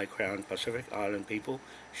and Moai Crown Pacific Island people.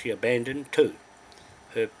 She abandoned too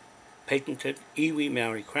her patented Iwi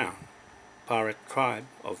Maori Crown. Pirate tribe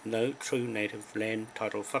of no true native land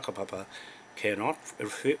title whakapapa cannot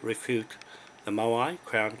refute the Moai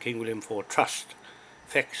Crown King William IV Trust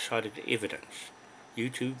fact-cited evidence,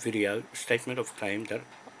 YouTube video, statement of claim, that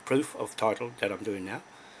proof of title that I'm doing now,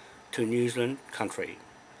 to New Zealand country.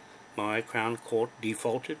 Moai Crown Court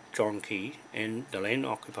defaulted John Key and the land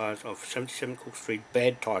occupiers of 77 Cook Street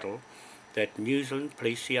bad title that New Zealand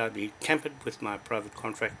Police CIB tampered with my private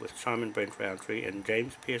contract with Simon Brent Rowntree and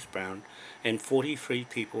James Pierce Brown, and 43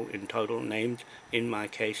 people in total named in my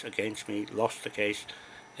case against me lost the case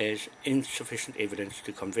as insufficient evidence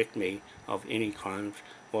to convict me of any crimes,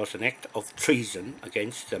 was an act of treason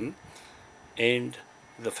against them, and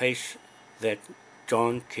the fact that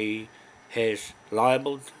John Key has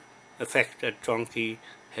libelled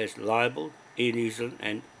Air New Zealand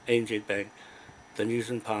and ANZ Bank, the New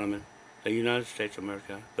Zealand Parliament, the United States of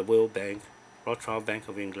America, the World Bank, Rothschild Bank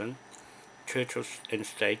of England, Church and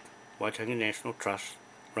State, Waitangi National Trust,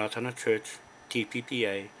 Ratana Church,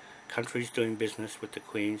 TPPA, countries doing business with the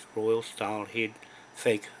Queen's Royal Style Head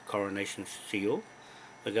fake coronation seal,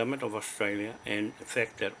 the Government of Australia, and the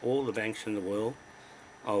fact that all the banks in the world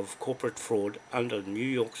of corporate fraud under the New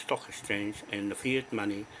York Stock Exchange and the fiat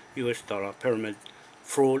money US dollar pyramid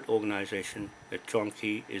fraud organization that John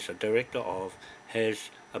Key is a director of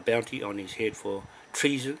has a bounty on his head for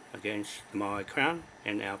treason against the Moai Crown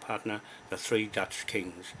and our partner, the three Dutch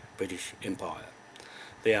kings, British Empire.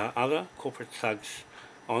 There are other corporate thugs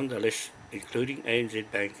on the list, including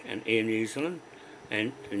ANZ Bank and Air New Zealand,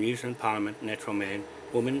 and the New Zealand Parliament, natural man,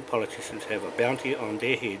 women politicians have a bounty on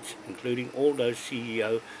their heads, including all those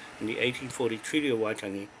CEO in the 1840 Treaty of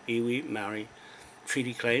Waitangi, Iwi Maori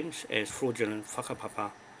treaty claims as fraudulent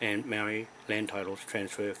whakapapa and Maori land titles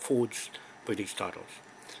transfer forged British titles.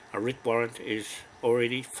 A writ warrant is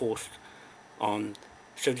already forced on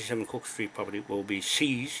 77 Cook Street property will be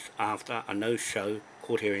seized after a no-show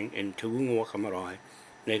court hearing in Te Unga MARAE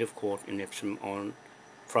Native Court in EPSOM on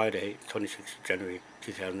Friday, 26 January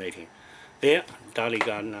 2018. There, Darlie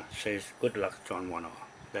Gardner says, good luck, John Wanoa.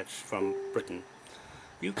 That's from Britain.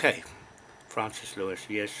 UK, Francis Lewis,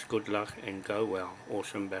 yes, good luck and go well.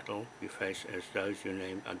 Awesome battle you face as those you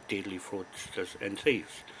name are deadly fraudsters and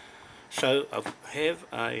thieves. So I have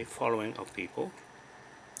a following of people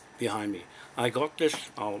behind me. I got this,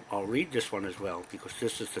 I'll read this one as well, because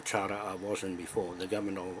this is the charter I was in before. The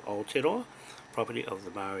Government of Aotearoa, property of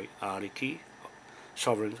the Maori Ariki,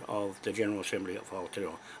 sovereigns of the General Assembly of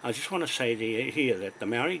Aotearoa. I just want to say here that the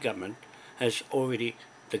Maori government has already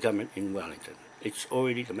the government in Wellington. It's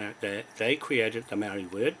already they created the Maori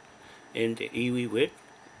word, and the iwi word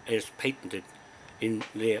is patented in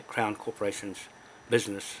their Crown Corporation's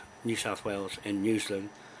business, New South Wales and New Zealand,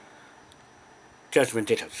 judgment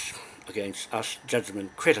debtors against us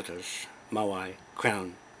judgment creditors, Moai,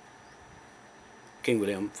 Crown, King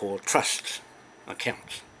William, for trust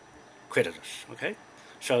accounts, creditors, okay?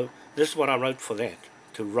 So this is what I wrote for that,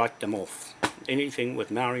 to write them off. Anything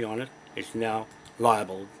with Maori on it is now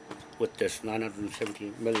liable with this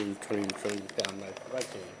 970 million trillion pound note right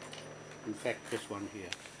there. In fact, this one here,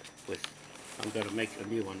 with, I'm going to make a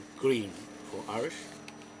new one, green for Irish,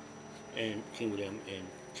 and King William and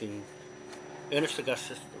King Ernest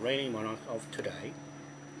Augustus, the reigning monarch of today,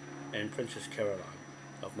 and Princess Caroline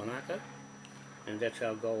of Manukau, and that's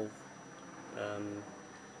our gold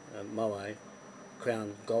Moai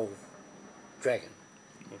Crown gold dragon,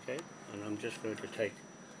 okay? And I'm just going to take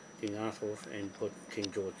King Arthur and put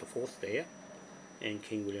King George IV there, and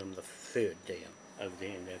King William III there, over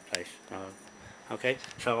there in that place. Okay,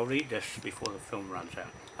 so I'll read this before the film runs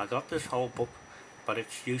out. I got this whole book, but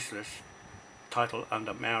it's useless. Title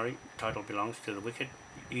under Maori, title belongs to the wicked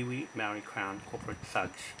Iwi Maori Crown corporate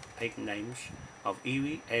thugs. Patent names of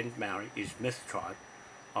Iwi and Maori is myth tribe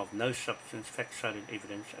of no substance, fact-cited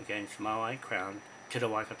evidence against Moai Crown, Te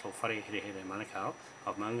Waikato Whare Here Here Manukau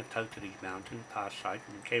of Maungatautari Mountain, Parsite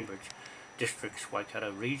in Cambridge District's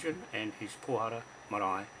Waikato region, and his Pohara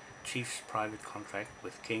Marae Chief's private contract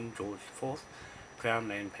with King George IV, Crown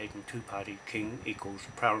Land Patent two-party King equals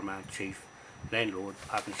Paramount Chief Landlord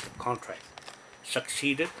Partnership Contract.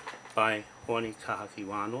 Succeeded by Hoani Kahaki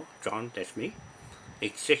Wānoa, John, that's me,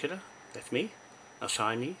 Executor, that's me,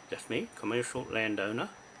 Assignee, that's me, Commercial Landowner,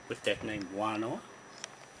 with that name Wānoa,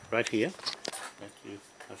 right here, that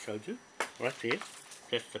I showed you, right there.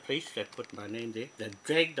 That's the police that put my name there. They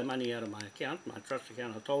dragged the money out of my account, my trust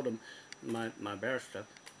account. I told him, my barrister,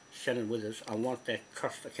 Shannon Withers, I want that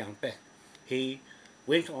trust account back. He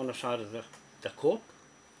went on the side of the court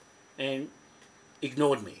and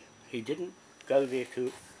ignored me. He didn't go there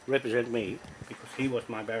to represent me because he was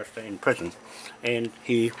my barrister in prison, and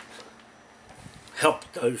he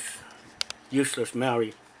helped those useless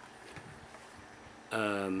Maori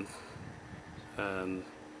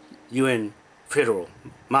UN federal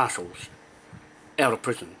marshals out of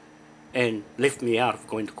prison and left me out of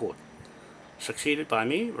going to court. Succeeded by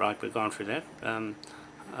me, right, we've gone through that.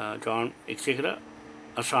 John, Executor,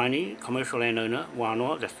 Assignee, Commercial Landowner,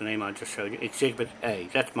 Wānoa, that's the name I just showed you, Exhibit A.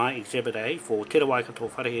 That's my Exhibit A for Te Waikato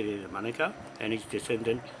Whare Here Manukau and his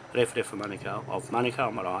descendant, Rewhirewa Manukau of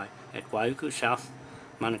Manukau Marae at Waiuku, South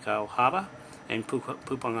Manukau Harbour, and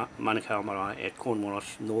Pupanga Manukau Marae at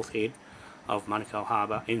Cornwallis, North Head of Manukau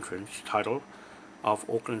Harbour entrance, title of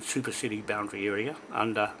Auckland Super City Boundary Area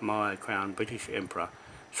under Moai Crown British Emperor,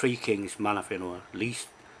 Three Kings Mana Whenua, leased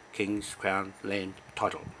King's Crown land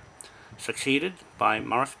title. Succeeded by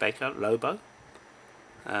Morris Baker Lobo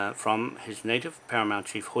from his native Paramount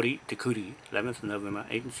Chief Hori Te Kuri, 11th November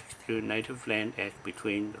 1862 Native Land Act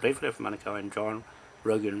between Rewhirewa Manukau and John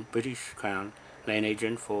Rogan, British Crown Land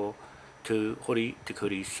Agent to Hori Te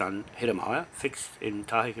Kuri's son Hiramaya, fixed in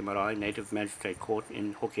Tahiki Marae Native Magistrate Court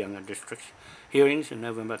in Hokianga Districts. Hearings in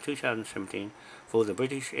November 2017 for the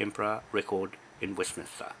British Emperor record in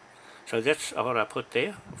Westminster. So that's what I put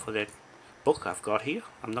there for that book I've got here.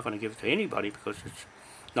 I'm not going to give it to anybody because it's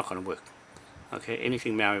not going to work. Okay,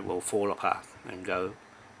 anything Maori will fall apart and go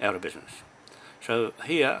out of business. So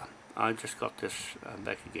here I just got this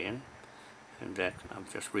back again, and that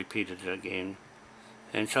I've just repeated it again.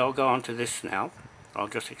 And so I'll go on to this now. I'll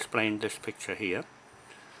just explain this picture here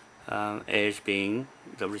as being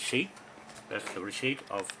the receipt. That's the receipt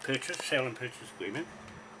of purchase, sale and purchase agreement,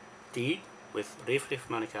 deed with Rewhirewa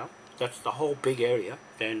Manukau. That's the whole big area,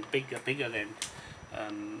 then bigger than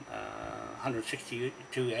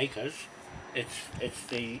 162 acres. It's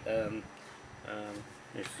the name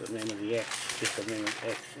of the act. The name of the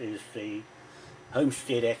act is the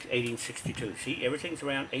Homestead Act 1862. See, everything's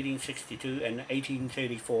around 1862 and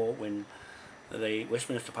 1834 when the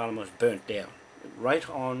Westminster Parliament was burnt down. Right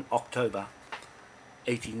on October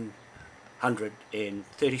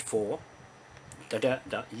 1834,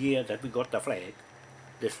 the year that we got the flag.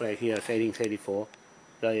 This flag here is 1834.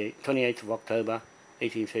 The 28th of October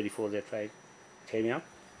 1834 that flag came out,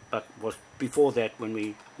 but was before that when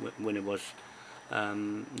it was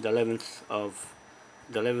the 11th of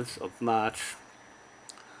March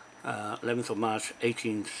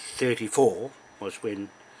 1834 was when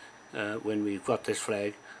we got this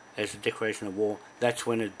flag as a declaration of war. That's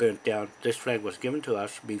when it burnt down. This flag was given to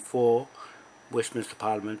us before Westminster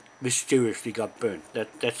Parliament mysteriously got burnt.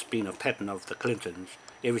 That's been a pattern of the Clintons.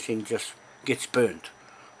 Everything just gets burnt,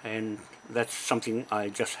 and that's something I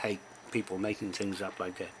just hate, people making things up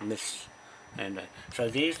like that, myths. And so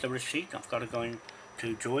there's the receipt. I've got it going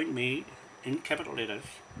to join me in capital letters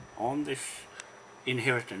on this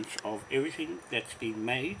inheritance of everything that's been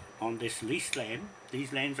made on this leased land.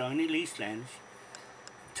 These lands are only leased lands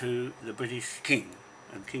to the British King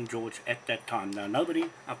and King George at that time. Now nobody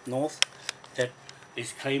up north that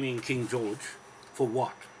is claiming King George for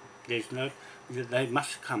what? There's no, they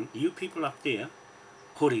must come, you people up there,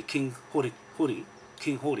 King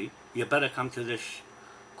Hori, you better come to this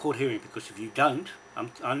court hearing, because if you don't,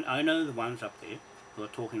 I know the ones up there who are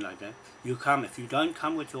talking like that, you come, if you don't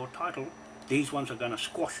come with your title, these ones are going to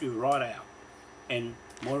squash you right out. And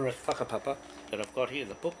Moira's whakapapa that I've got here,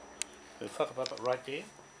 the book, the whakapapa right there,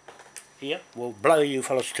 here, will blow you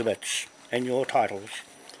fellas to bits, and your titles,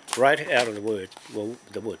 right out of the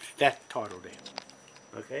woods, that title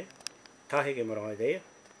there, okay? Tahike Marae there,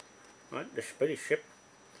 right, this British ship,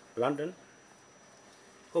 London,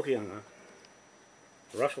 Hokianga,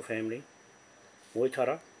 Russell family,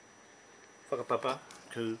 Waitara, whakapapa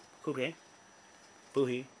to Kuke,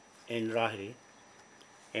 Puhi and Rahiri,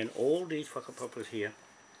 and all these whakapapas here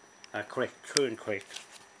are correct, true and correct,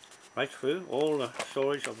 right through. All the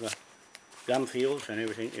storage of the gum fields and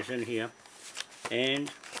everything is in here,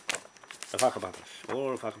 and the whakapapas,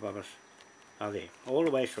 all the whakapapas are there, all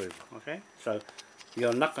the way through, okay? So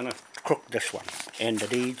you're not going to crook this one. And the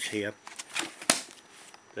deeds here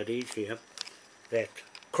that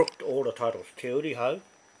crooked all the titles. Te Uri Hau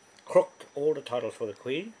crooked all the titles for the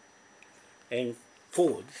Queen and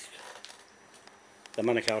forged the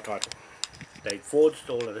Manukau title. They forged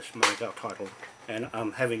all of this Manukau title, and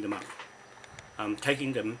I'm having them up. I'm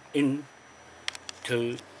taking them in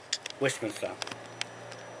to Westminster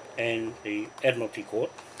and the Admiralty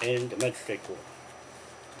Court and the Magistrate Court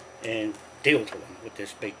and deal to them with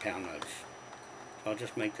this big pound notes. I'll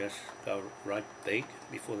just make this go right big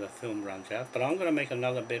before the film runs out, but I'm going to make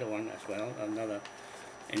another better one as well, another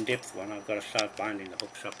in-depth one. I've got to start binding the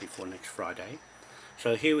hooks up before next Friday.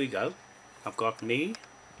 So here we go. I've got me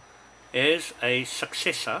as a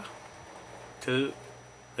successor to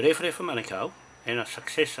Rewharewha Manukau and a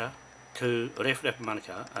successor to Rewharewha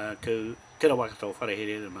Manukau, to Te Rawakato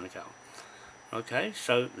Wharehere Manukau. Okay,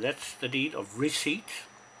 so that's the deed of receipt,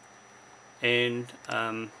 and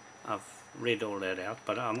I've read all that out,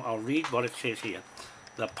 but I'll read what it says here.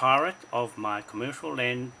 The pirate of my commercial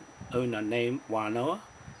land owner named Wanoa,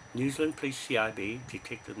 New Zealand Police CIB,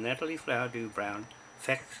 Detective Natalie FLOWERDEW-BROWN,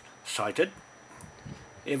 facts cited.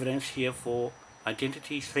 Evidence here for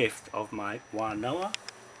identity theft of my Wanoa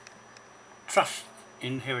Trust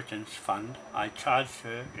Inheritance Fund. I charged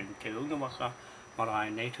her in Te Unga Marae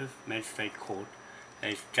Native Magistrate Court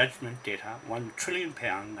as judgment debtor £1 trillion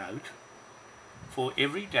note for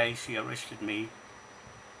every day she arrested me,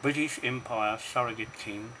 British Empire surrogate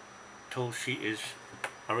king, till she is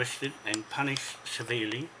arrested and punished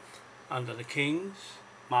severely under the King's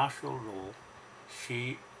martial law.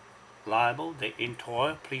 She liable the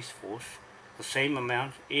entire police force the same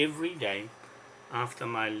amount every day after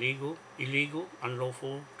my illegal,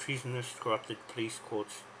 unlawful, treasonous, corrupted police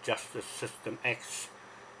courts justice system acts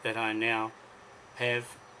that I now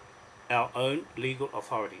have our own legal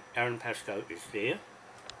authority. Aaron PASCOE is there.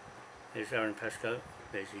 There's Aaron PASCOE,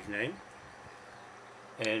 there's his name.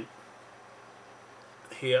 And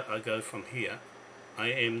here I go from here. I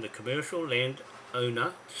am the commercial land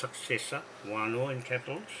owner, successor, Wanoa in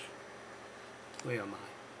capitals. Where am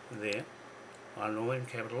I? There. Wanoa in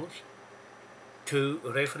capitals. To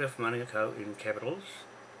Rewharewha Manukau in capitals.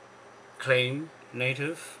 Claim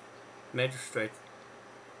native magistrate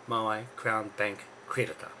Moai Crown Bank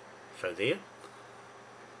creditor. So there.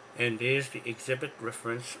 And there's the exhibit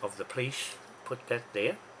reference of the police. Put that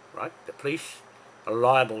there, right? The police are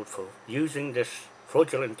liable for using this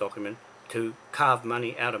fraudulent document to carve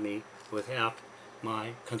money out of me without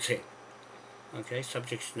my consent. Okay,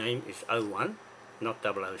 subject's name is 01, not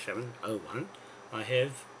 007, 01. I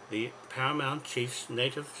have the Paramount Chief's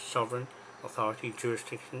Native Sovereign Authority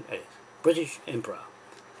jurisdiction as British Emperor.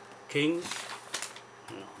 King's,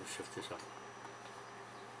 let's shift this up.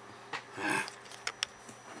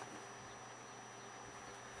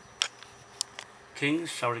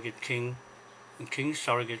 King's Surrogate King and King's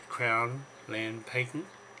Surrogate Crown Land Patent,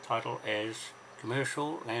 title as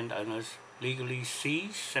Commercial Landowners Legally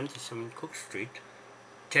Seized 77 Cook Street,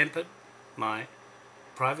 tempered my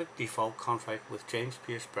private default contract with James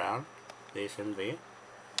Pierce Brown, there's him there,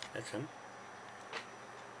 that's him,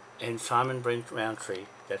 and Simon Brent Rowntree,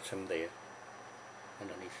 that's him there,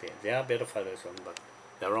 underneath there. There are better photos of them, but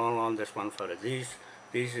they're all on this one photo. These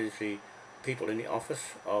is the people in the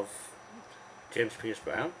office of James Pierce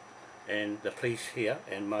Brown, and the police here,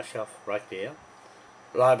 and myself right there,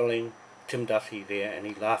 libelling Tim Duthie there, and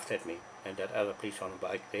he laughed at me, and that other police on the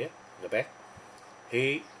bike there, in the back.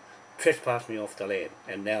 He trespassed me off the land,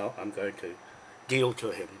 and now I'm going to deal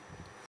to him